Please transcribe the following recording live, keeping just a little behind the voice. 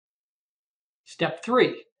Step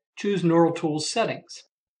 3. Choose NeuralTools settings.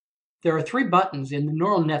 There are 3 buttons in the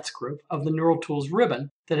Neural Nets group of the NeuralTools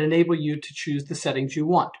ribbon that enable you to choose the settings you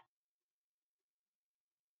want.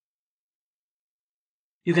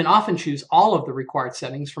 You can often choose all of the required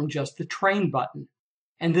settings from just the Train button,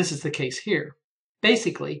 and this is the case here.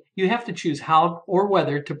 Basically, you have to choose how or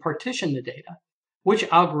whether to partition the data, which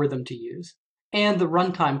algorithm to use, and the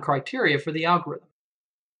runtime criteria for the algorithm.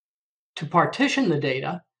 To partition the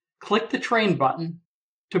data, click the Train button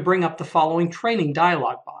to bring up the following training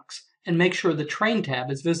dialog box and make sure the Train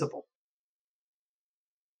tab is visible.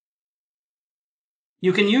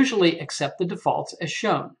 You can usually accept the defaults as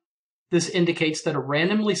shown. This indicates that a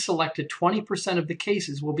randomly selected 20% of the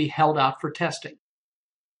cases will be held out for testing.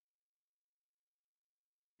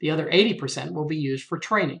 The other 80% will be used for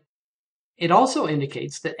training. It also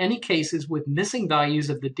indicates that any cases with missing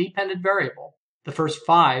values of the dependent variable, the first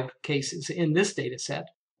 5 cases in this dataset,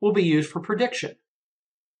 will be used for prediction.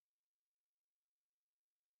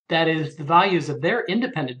 That is, the values of their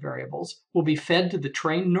independent variables will be fed to the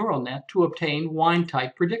trained neural net to obtain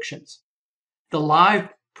wine-type predictions. The live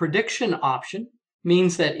prediction option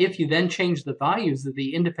means that if you then change the values of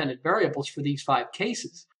the independent variables for these 5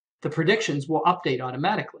 cases, the predictions will update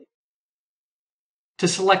automatically. To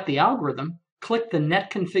select the algorithm, click the Net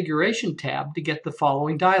Configuration tab to get the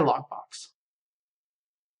following dialog box.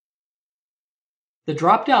 The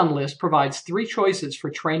drop-down list provides 3 choices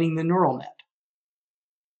for training the neural net.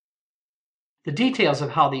 The details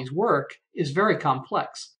of how these work is very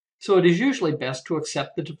complex, so it is usually best to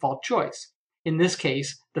accept the default choice, in this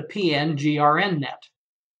case, the PNGRN net.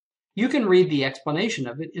 You can read the explanation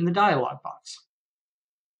of it in the dialog box.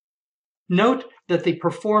 Note that the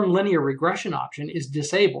Perform Linear Regression option is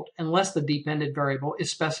disabled unless the dependent variable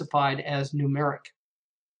is specified as numeric.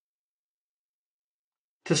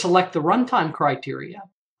 To select the runtime criteria,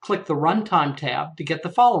 click the Runtime tab to get the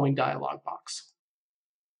following dialog box.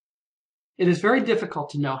 It is very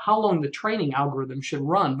difficult to know how long the training algorithm should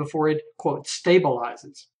run before it, quote,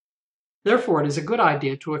 stabilizes. Therefore, it is a good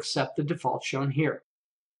idea to accept the default shown here.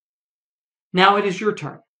 Now it is your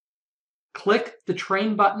turn. Click the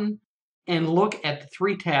Train button and look at the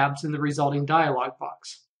 3 tabs in the resulting dialog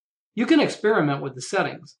box. You can experiment with the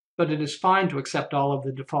settings, but it is fine to accept all of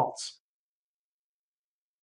the defaults.